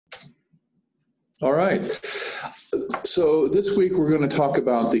All right. So this week we're going to talk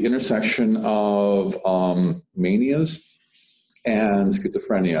about the intersection of manias and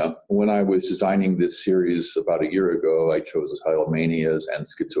schizophrenia. When I was designing this series about a year ago, I chose the title Manias and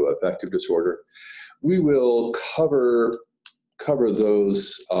Schizoaffective Disorder. We will cover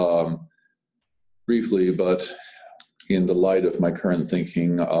those briefly, but in the light of my current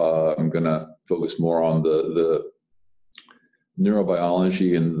thinking, I'm going to focus more on the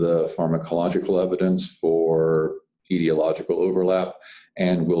neurobiology and the pharmacological evidence for etiological overlap,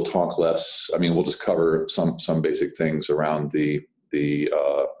 and we'll talk less. We'll just cover some basic things around the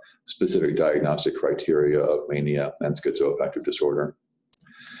specific diagnostic criteria of mania and schizoaffective disorder.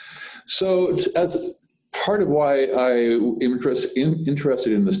 So, as part of why I'm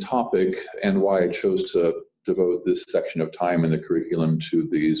interested in this topic and why I chose to devote this section of time in the curriculum to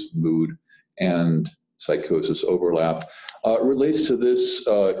these mood and psychosis overlap, relates to this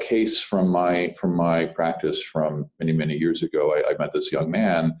case from my practice from many years ago. I met this young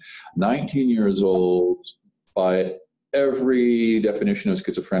man, 19 years old. By every definition of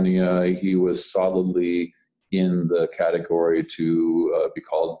schizophrenia, he was solidly in the category to be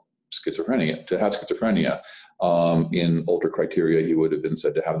called schizophrenia, to have schizophrenia. In older criteria, he would have been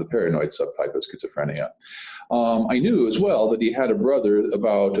said to have the paranoid subtype of schizophrenia. I knew as well that he had a brother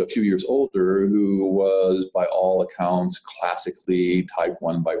about a few years older who was, by all accounts, classically type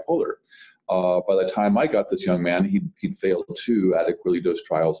 1 bipolar. By the time I got this young man, he'd failed 2 adequately dosed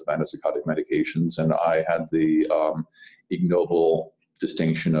trials of antipsychotic medications, and I had the ignoble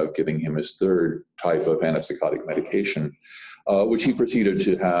distinction of giving him his 3rd type of antipsychotic medication, which he proceeded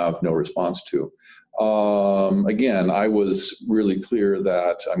to have no response to. Again, I was really clear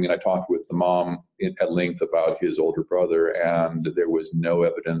that, I talked with the mom at length about his older brother, and there was no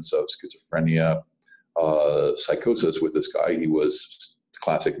evidence of schizophrenia psychosis with this guy. He was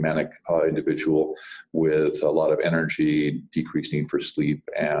classic manic individual with a lot of energy, decreased need for sleep,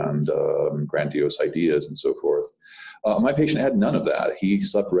 and grandiose ideas and so forth. My patient had none of that. He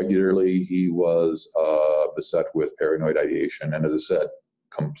slept regularly. He was beset with paranoid ideation, and as I said,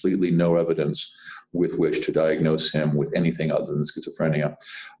 completely no evidence with which to diagnose him with anything other than schizophrenia.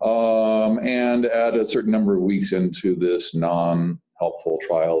 And at a certain number of weeks into this non-helpful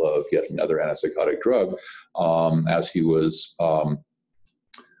trial of yet another antipsychotic drug, as he was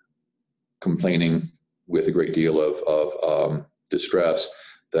complaining with a great deal of distress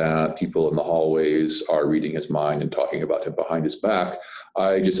that people in the hallways are reading his mind and talking about him behind his back,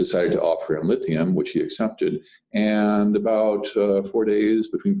 I just decided to offer him lithium, which he accepted. And about 4 days,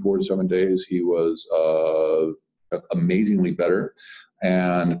 between 4 to 7 days, he was amazingly better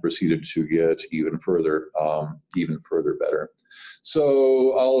and proceeded to get even further better.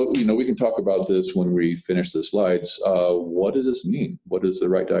 So we can talk about this when we finish the slides. What does this mean? What is the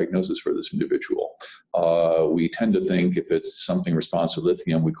right diagnosis for this individual? We tend to think if it's something responsive to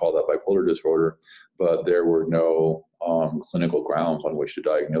lithium, we call that bipolar disorder, but there were no clinical grounds on which to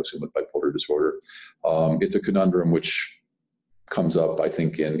diagnose him with bipolar disorder. It's a conundrum which comes up, I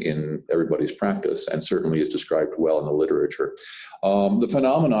think, in everybody's practice, and certainly is described well in the literature. The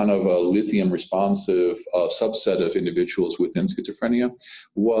phenomenon of a lithium-responsive subset of individuals within schizophrenia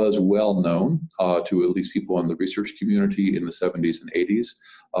was well known to at least people in the research community in the 70s and 80s.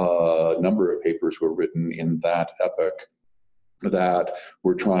 A number of papers were written in that epoch that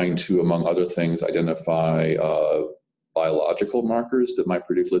were trying to, among other things, identify biological markers that might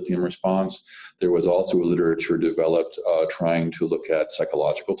predict lithium response. There was also a literature developed trying to look at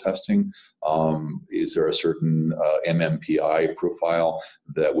psychological testing. Is there a certain MMPI profile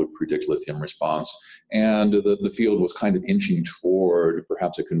that would predict lithium response? And the field was kind of inching toward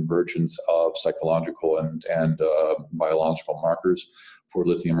perhaps a convergence of psychological and biological markers for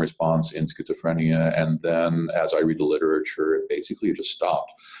lithium response in schizophrenia. And then as I read the literature, basically it just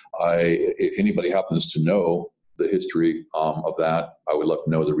stopped. If anybody happens to know the history of that, I would love to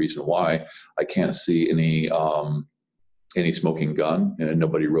know the reason why. I can't see any smoking gun, and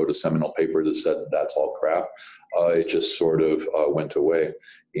nobody wrote a seminal paper that said that's all crap. It just sort of went away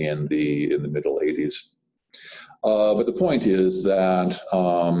in the middle 80s. But the point is that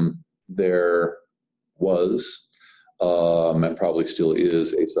there was and probably still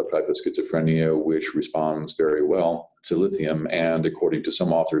is a subtype of schizophrenia which responds very well to lithium, and according to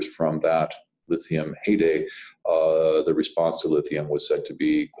some authors from that lithium heyday, the response to lithium was said to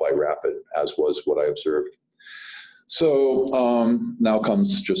be quite rapid, as was what I observed. So now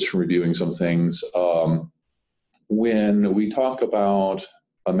comes just reviewing some things. When we talk about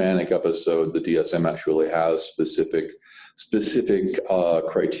a manic episode, the DSM actually has specific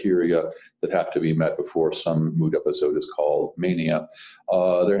criteria that have to be met before some mood episode is called mania.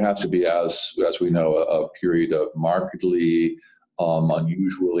 There has to be, as we know, a period of markedly,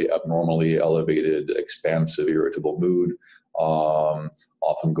 unusually, abnormally elevated, expansive, irritable mood.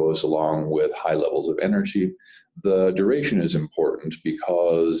 Often goes along with high levels of energy. The duration is important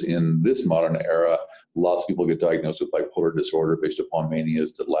because in this modern era, lots of people get diagnosed with bipolar disorder based upon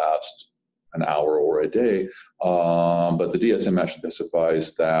manias that last an hour or a day. But the DSM actually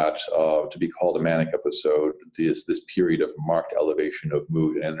specifies that to be called a manic episode, this period of marked elevation of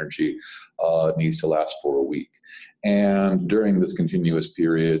mood and energy needs to last for a week. And during this continuous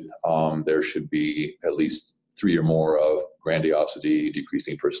period, there should be at least 3 or more of grandiosity,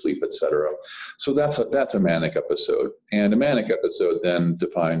 decreasing for sleep, etc. So that's a manic episode. And a manic episode then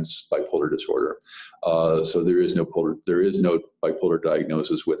defines bipolar disorder. So there is no bipolar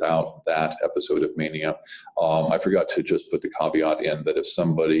diagnosis without that episode of mania. I forgot to just put the caveat in that if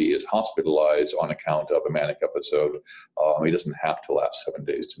somebody is hospitalized on account of a manic episode, it doesn't have to last 7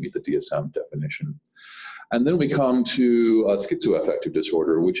 days to meet the DSM definition. And then we come to schizoaffective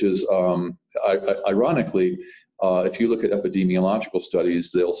disorder, which is, ironically, if you look at epidemiological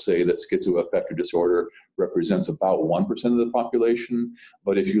studies, they'll say that schizoaffective disorder represents about 1% of the population.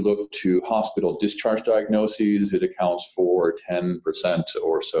 But if you look to hospital discharge diagnoses, it accounts for 10%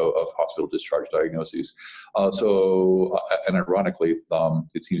 or so of hospital discharge diagnoses. And ironically,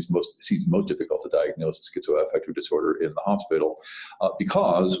 it seems most difficult to diagnose schizoaffective disorder in the hospital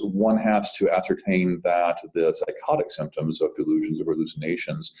because one has to ascertain that the psychotic symptoms of delusions or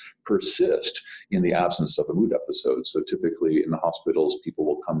hallucinations persist in the absence of a mood episode. So typically in the hospitals, people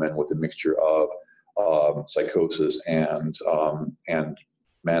will come in with a mixture of psychosis and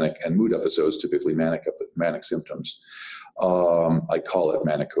manic and mood episodes, typically manic symptoms. I call it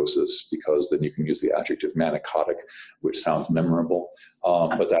manicosis because then you can use the adjective manicotic, which sounds memorable,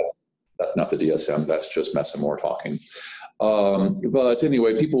 but that's not the DSM. That's just Messamore talking. But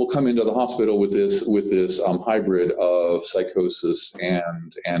anyway, people will come into the hospital with this hybrid of psychosis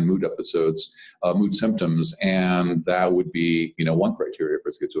and mood episodes, mood symptoms, and that would be one criteria for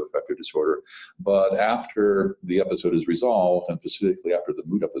schizoaffective disorder. But after the episode is resolved, and specifically after the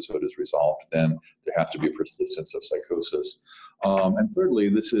mood episode is resolved, then there has to be a persistence of psychosis. And thirdly,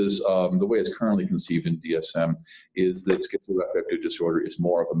 this is the way it's currently conceived in DSM is that schizoaffective disorder is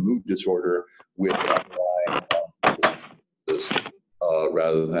more of a mood disorder with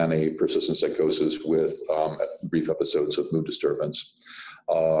rather than a persistent psychosis with brief episodes of mood disturbance.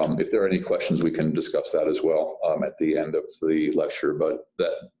 If there are any questions, we can discuss that as well at the end of the lecture, but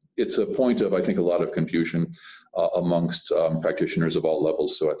it's a point of, I think, a lot of confusion amongst practitioners of all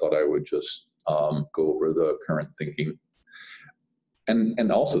levels, so I thought I would just go over the current thinking.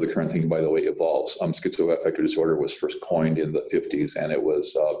 And also the current thinking, by the way, evolves. Schizoaffective disorder was first coined in the 50s, and it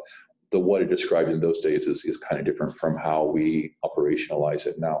was what it described in those days is kind of different from how we operationalize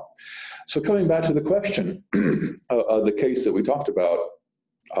it now. So coming back to the question, the case that we talked about,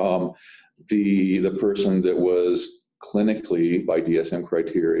 the person that was clinically, by DSM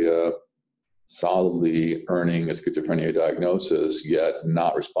criteria, solidly earning a schizophrenia diagnosis, yet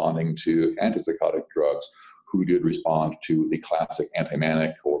not responding to antipsychotic drugs, who did respond to the classic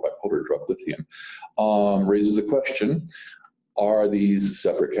anti-manic or bipolar drug lithium, raises the question, are these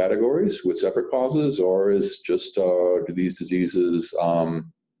separate categories with separate causes, or is just do these diseases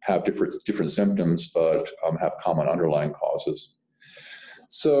have different symptoms but have common underlying causes?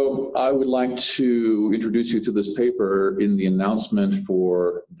 So I would like to introduce you to this paper. In the announcement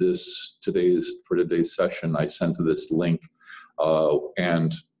for today's session, I sent this link,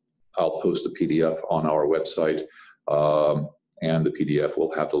 and I'll post the PDF on our website. And the PDF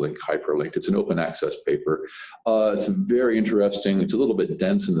will have the link hyperlinked. It's an open access paper. It's very interesting. It's a little bit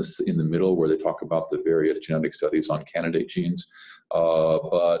dense in the middle where they talk about the various genetic studies on candidate genes,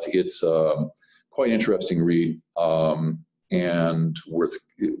 but it's quite interesting read and worth,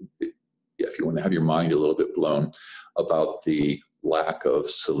 if you want to have your mind a little bit blown about the lack of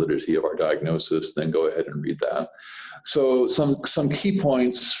solidity of our diagnosis, then go ahead and read that. So some key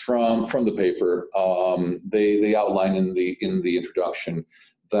points from the paper. They outline in the introduction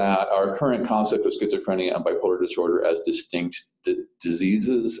that our current concept of schizophrenia and bipolar disorder as distinct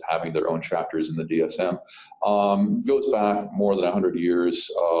diseases, having their own chapters in the DSM, goes back more than 100 years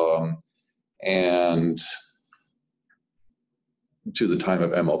and to the time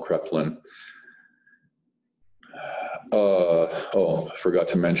of M.L. Kraepelin. I forgot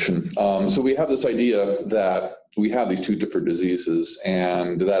to mention. So we have this idea that we have these two different diseases,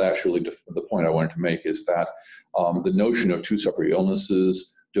 and that actually, the point I wanted to make is that the notion of two separate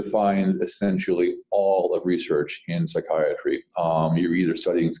illnesses defines essentially all of research in psychiatry. You're either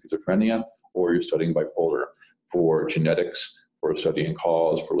studying schizophrenia or you're studying bipolar for genetics, for studying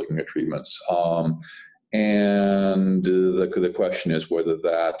cause, for looking at treatments. And the question is whether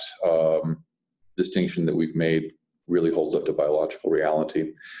that distinction that we've made really holds up to biological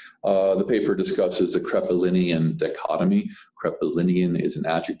reality. The paper discusses the Kraepelininan Dichotomy. Kraepelinian is an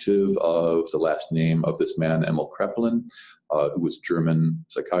adjective of the last name of this man, Emil Kraepelin, who was a German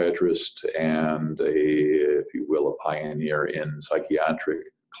psychiatrist and if you will, a pioneer in psychiatric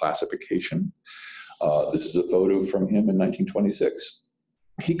classification. This is a photo from him in 1926.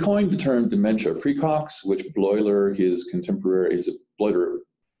 He coined the term dementia praecox, which Bleuler, his contemporary, Bleuler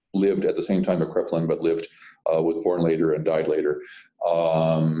lived at the same time as Kraepelin, but was born later and died later.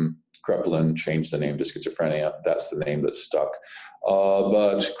 Kraepelin changed the name to schizophrenia. That's the name that stuck.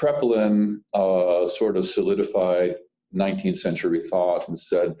 But Kraepelin sort of solidified 19th century thought and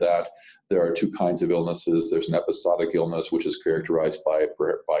said that there are two kinds of illnesses. There's an episodic illness, which is characterized by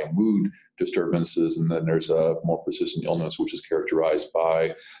mood disturbances, and then there's a more persistent illness, which is characterized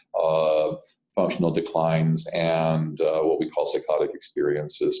by functional declines and what we call psychotic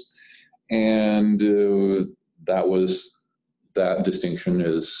experiences. And that distinction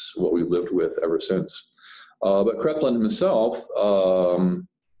is what we've lived with ever since. But Kraepelin himself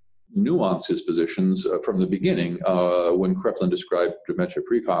nuanced his positions from the beginning. When Kraepelin described dementia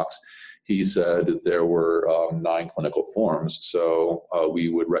praecox, he said that there were 9 clinical forms. So we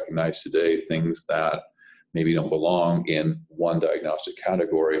would recognize today things that maybe don't belong in one diagnostic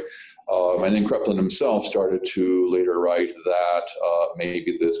category. And then Kraepelin himself started to later write that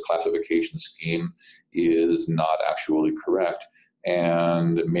maybe this classification scheme is not actually correct.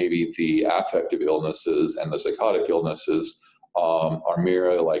 And maybe the affective illnesses and the psychotic illnesses are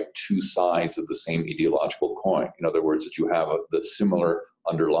merely like two sides of the same etiological coin. In other words, that you have the similar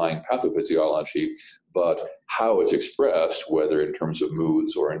underlying pathophysiology, but how it's expressed, whether in terms of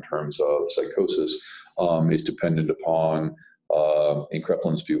moods or in terms of psychosis, is dependent upon, in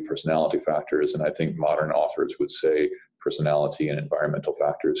Kraepelin's view, personality factors. And I think modern authors would say personality and environmental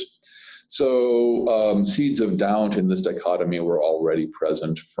factors. So seeds of doubt in this dichotomy were already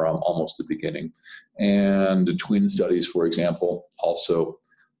present from almost the beginning. And twin studies, for example, also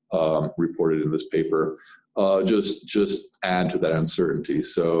reported in this paper, just add to that uncertainty.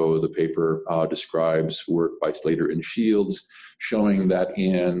 So the paper describes work by Slater and Shields showing that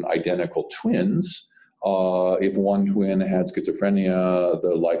in identical twins, if one twin had schizophrenia,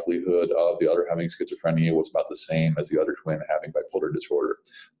 the likelihood of the other having schizophrenia was about the same as the other twin having bipolar disorder.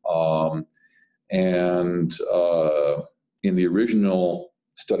 And in the original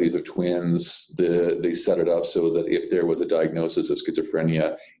studies of twins, they set it up so that if there was a diagnosis of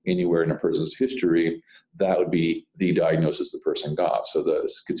schizophrenia anywhere in a person's history, that would be the diagnosis the person got. So the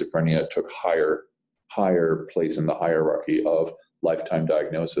schizophrenia took higher place in the hierarchy of lifetime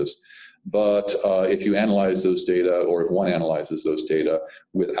diagnosis. But if you analyze those data, or if one analyzes those data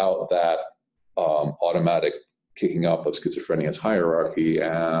without that automatic kicking up of schizophrenia's hierarchy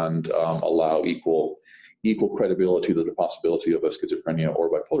and allow equal credibility to the possibility of a schizophrenia or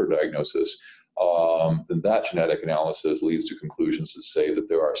bipolar diagnosis, then that genetic analysis leads to conclusions that say that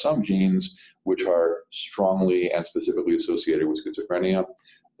there are some genes which are strongly and specifically associated with schizophrenia.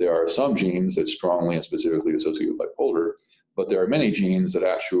 There are some genes that strongly and specifically associate with bipolar, but there are many genes that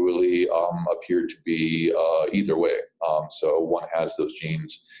actually appear to be either way. So one has those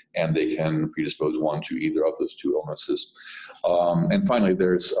genes and they can predispose one to either of those two illnesses. And finally,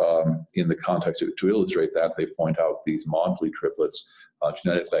 there's, in the context to illustrate that, they point out these Maudsley triplets,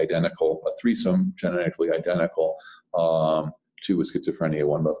 genetically identical, a threesome genetically identical two with schizophrenia,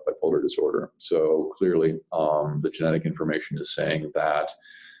 one with bipolar disorder. So clearly, the genetic information is saying that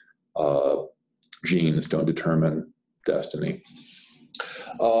genes don't determine destiny.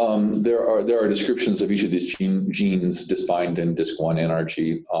 There are descriptions of each of these genes defined in DISC1,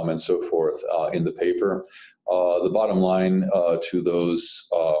 NRG, and so forth in the paper. The bottom line to those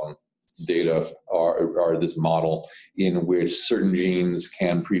data are this model in which certain genes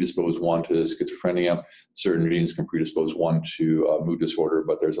can predispose one to schizophrenia, certain genes can predispose one to mood disorder,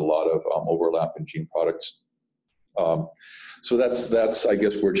 but there's a lot of overlap in gene products. So that's I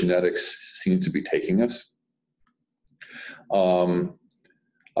guess where genetics seem to be taking us.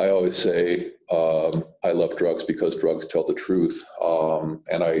 I always say I love drugs because drugs tell the truth,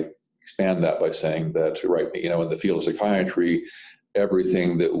 and I expand that by saying that, right, in the field of psychiatry,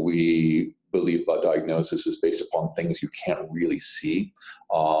 everything that we believe about diagnosis is based upon things you can't really see,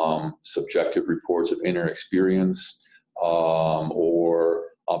 subjective reports of inner experience, or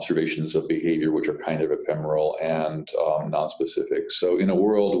observations of behavior which are kind of ephemeral and nonspecific. So in a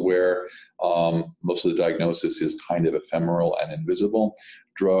world where most of the diagnosis is kind of ephemeral and invisible,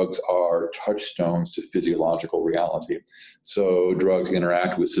 drugs are touchstones to physiological reality. So drugs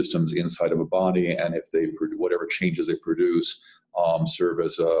interact with systems inside of a body, and if they whatever changes they produce serve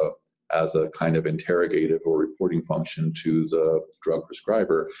as a kind of interrogative or reporting function to the drug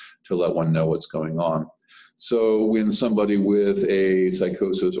prescriber to let one know what's going on. So when somebody with a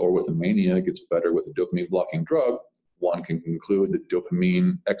psychosis or with a mania gets better with a dopamine blocking drug, one can conclude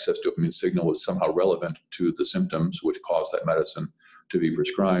that excess dopamine signal was somehow relevant to the symptoms which caused that medicine to be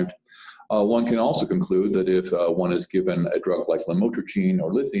prescribed. One can also conclude that if one is given a drug like lamotrigine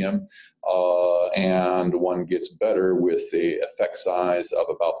or lithium, and one gets better with the effect size of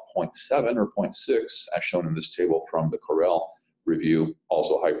about 0.7 or 0.6, as shown in this table from the Correll review,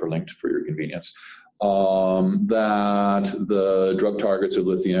 also hyperlinked for your convenience, that the drug targets of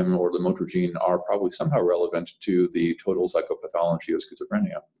lithium or lamotrigine are probably somehow relevant to the total psychopathology of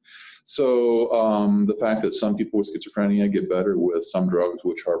schizophrenia. So the fact that some people with schizophrenia get better with some drugs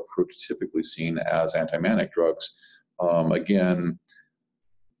which are prototypically seen as anti-manic drugs, again,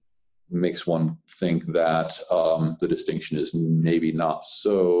 makes one think that the distinction is maybe not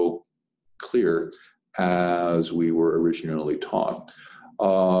so clear as we were originally taught.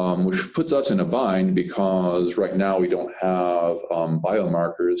 Which puts us in a bind because right now we don't have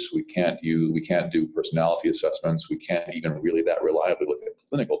biomarkers. We can't do personality assessments. We can't even really that reliably look at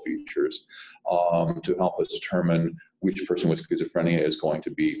clinical features to help us determine which person with schizophrenia is going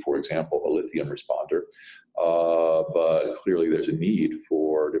to be, for example, a lithium responder. But clearly there's a need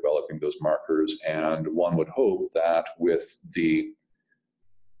for developing those markers, and one would hope that with the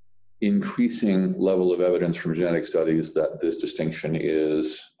increasing level of evidence from genetic studies that this distinction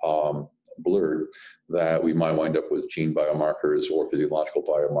is blurred, that we might wind up with gene biomarkers or physiological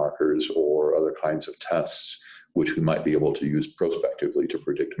biomarkers or other kinds of tests which we might be able to use prospectively to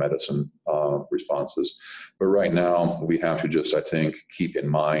predict medicine responses. But right now, we have to just, I think, keep in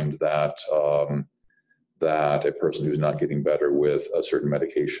mind that that a person who's not getting better with a certain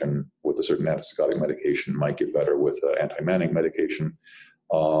medication, with a certain antipsychotic medication, might get better with anti-manic medication.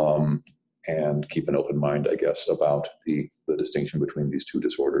 And keep an open mind, I guess, about the distinction between these two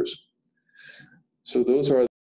disorders. So those are